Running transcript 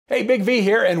Hey, Big V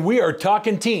here, and we are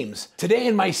talking teams. Today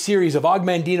in my series of Og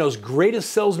Mandino's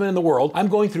greatest salesmen in the world, I'm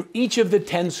going through each of the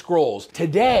 10 scrolls.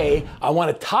 Today, I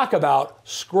want to talk about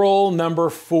scroll number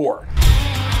 4.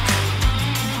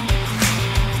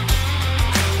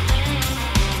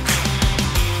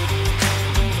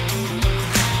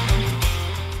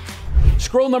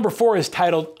 Scroll number 4 is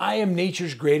titled, I am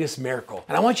nature's greatest miracle.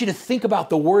 And I want you to think about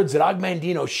the words that Og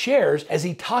Mandino shares as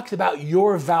he talks about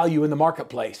your value in the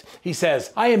marketplace. He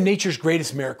says, I am nature's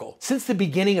greatest miracle. Since the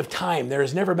beginning of time, there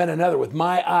has never been another with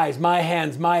my eyes, my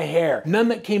hands, my hair. None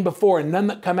that came before and none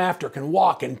that come after can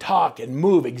walk and talk and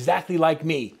move exactly like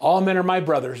me. All men are my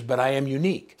brothers, but I am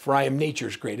unique, for I am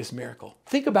nature's greatest miracle.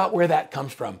 Think about where that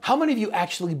comes from. How many of you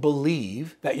actually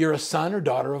believe that you're a son or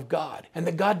daughter of God and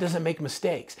that God doesn't make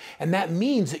mistakes? And that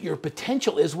means that your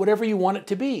potential is whatever you want it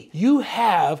to be. You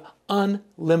have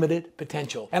unlimited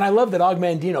potential. And I love that Og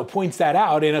Mandino points that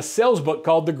out in a sales book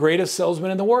called The Greatest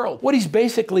Salesman in the World. What he's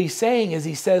basically saying is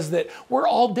he says that we're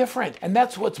all different. And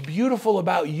that's what's beautiful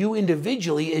about you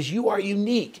individually is you are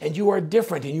unique and you are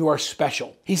different and you are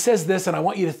special. He says this, and I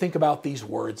want you to think about these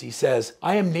words. He says,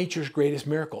 I am nature's greatest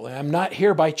miracle. And I'm not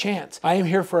here by chance. I am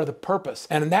here for the purpose.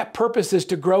 And that purpose is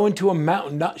to grow into a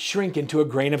mountain, not shrink into a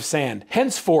grain of sand.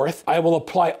 Henceforth, I will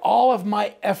apply all of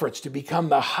my efforts to become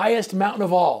the highest mountain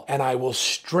of all. And I will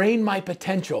strain my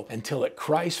potential until it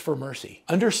cries for mercy.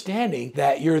 Understanding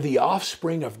that you're the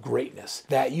offspring of greatness,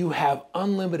 that you have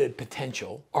unlimited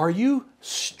potential. Are you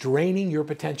straining your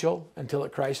potential until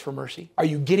it cries for mercy? Are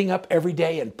you getting up every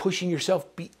day and pushing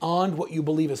yourself beyond what you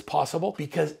believe is possible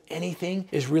because anything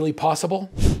is really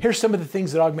possible? Here's some of the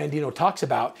things that Og Mandino talks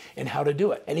about and how to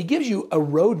do it. And he gives you a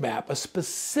roadmap, a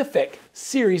specific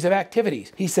series of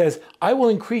activities. He says, I will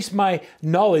increase my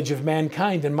knowledge of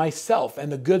mankind and myself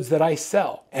and the goods that I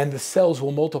sell, and the sales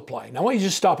will multiply. Now I want you to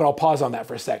just stop and I'll pause on that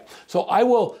for a sec. So I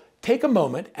will take a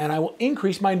moment and I will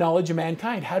increase my knowledge of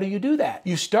mankind. How do you do that?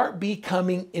 You start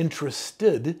becoming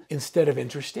interested instead of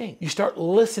interesting. You start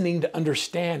listening to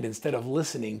understand instead of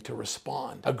listening to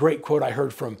respond. A great quote I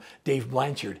heard from Dave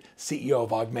Blanchard, CEO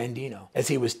of Og Mandino, as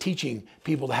he was teaching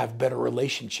people to have better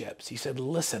relationships. He said,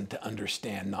 listen to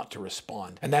understand, not to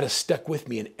respond. And that has stuck with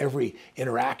me in every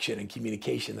interaction and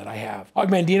communication that I have. Og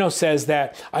Mandino says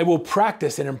that I will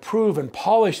practice and improve and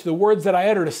polish the words that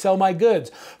I utter to sell my goods,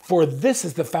 for this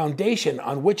is the foundation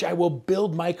on which I will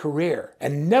build my career.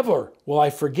 And never will I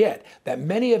forget that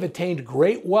many have attained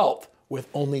great wealth with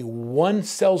only one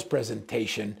sales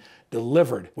presentation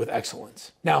delivered with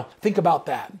excellence. Now, think about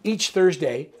that. Each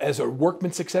Thursday, as a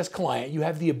Workman Success client, you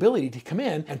have the ability to come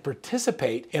in and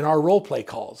participate in our role play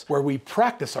calls, where we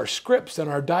practice our scripts and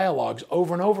our dialogues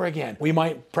over and over again. We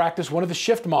might practice one of the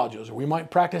shift modules, or we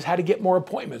might practice how to get more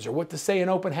appointments, or what to say in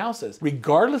open houses.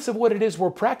 Regardless of what it is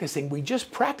we're practicing, we just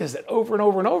practice it over and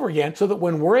over and over again, so that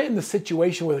when we're in the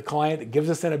situation with a client that gives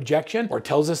us an objection, or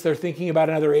tells us they're thinking about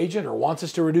another agent, or wants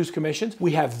us to reduce commissions,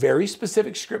 we have very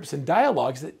specific scripts and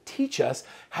dialogues that teach us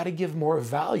how to give more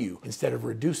value instead of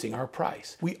reducing our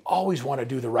price. We always want to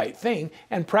do the right thing,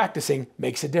 and practicing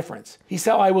makes a difference. He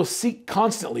said, I will seek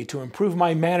constantly to improve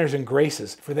my manners and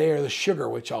graces, for they are the sugar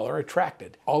which all are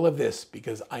attracted. All of this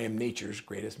because I am nature's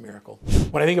greatest miracle.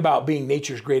 When I think about being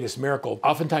nature's greatest miracle,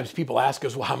 oftentimes people ask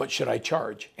us, well, how much should I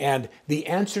charge? And the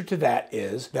answer to that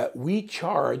is that we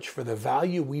charge for the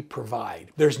value we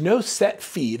provide. There's no set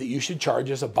fee that you should charge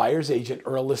as a buyer's agent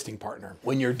or a listing partner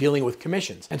when you're dealing with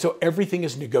commissions. And so everything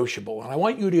is negotiable. And I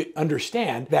want you to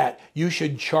understand that you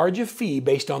should charge a fee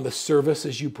based on the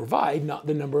services you provide, not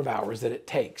the number of hours that it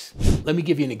takes. Let me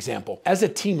give you an example. As a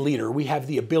team leader, we have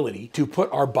the ability to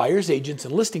put our buyer's agents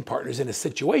and listing partners in a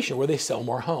situation where they sell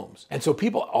more homes. And so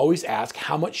people always ask,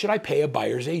 how much should I pay a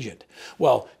buyer's agent?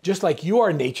 Well, just like you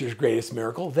are nature's greatest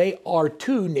miracle, they are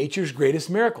too nature's greatest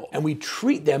miracle. And we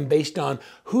treat them based on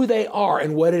who they are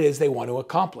and what it is they want to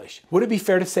accomplish. Would it be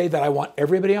fair to say that I want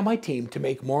everybody on my team to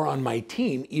make more on my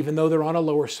team, even though they're on a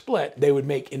lower split, they would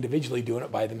make individually doing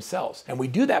it by themselves? And we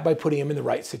do that by putting them in the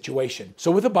right situation.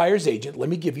 So with a buyer's agent, let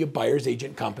me give you buyer's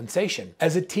agent compensation.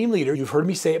 As a team leader, you've heard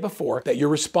me say it before, that your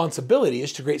responsibility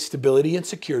is to create stability and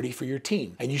security for your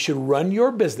team. And you should run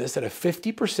your business at a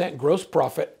 50% gross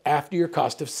profit after your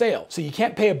cost of sale. So you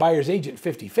can't pay a buyer's agent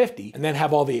 50-50 and then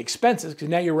have all the expenses, because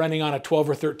now you're running on a 12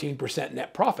 or 13%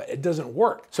 net profit. It doesn't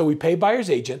work. So we pay buyer's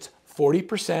agents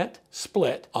 40%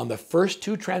 split on the first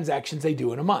 2 transactions they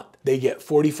do in a month. they get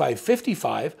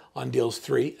 45-55 on deals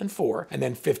 3 and 4, and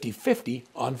then 50-50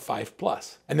 on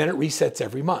 5+. And then it resets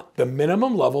every month. The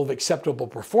minimum level of acceptable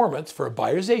performance for a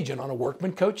buyer's agent on a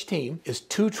Workman Coach team is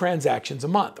 2 transactions a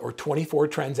month, or 24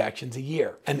 transactions a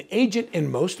year. An agent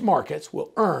in most markets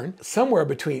will earn somewhere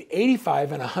between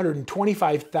 $85,000 and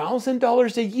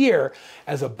 $125,000 a year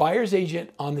as a buyer's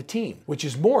agent on the team, which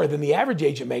is more than the average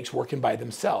agent makes working by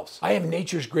themselves. I Am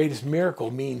Nature's Greatest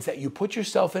Miracle means that you put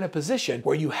yourself in a position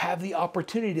where you have the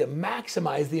opportunity to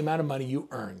maximize the amount of money you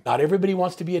earn. Not everybody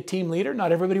wants to be a team leader.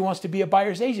 Not everybody wants to be a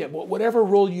buyer's agent. But whatever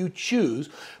role you choose,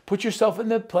 put yourself in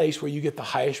the place where you get the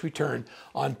highest return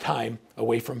on time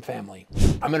away from family.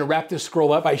 I'm going to wrap this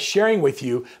scroll up by sharing with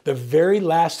you the very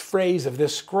last phrase of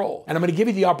this scroll. And I'm going to give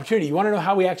you the opportunity. You want to know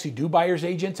how we actually do buyer's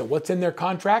agents and what's in their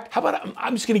contract? How about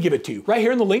I'm just going to give it to you. Right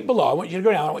here in the link below, I want you to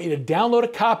go down. I want you to download a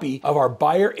copy of our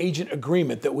buyer agent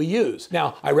agreement that we use.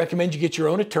 Now, I recommend you get your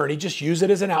own attorney. Just use it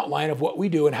as an outline of what we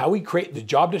do and how we create the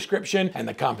job description and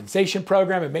the compensation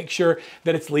program, and make sure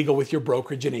that it's legal with your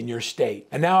brokerage and in your state.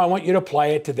 And now I want you to apply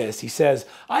it to this. He says,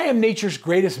 I am nature's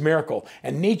greatest miracle,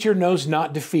 and nature knows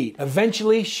not defeat.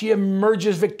 Eventually, she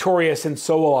emerges victorious, and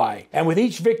so will I. And with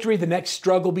each victory, the next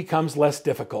struggle becomes less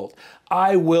difficult.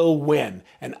 I will win,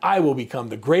 and I will become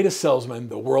the greatest salesman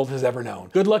the world has ever known.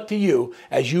 Good luck to you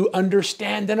as you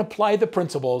understand and apply the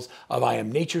principles of I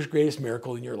Am Nature's Greatest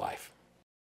Miracle in your life.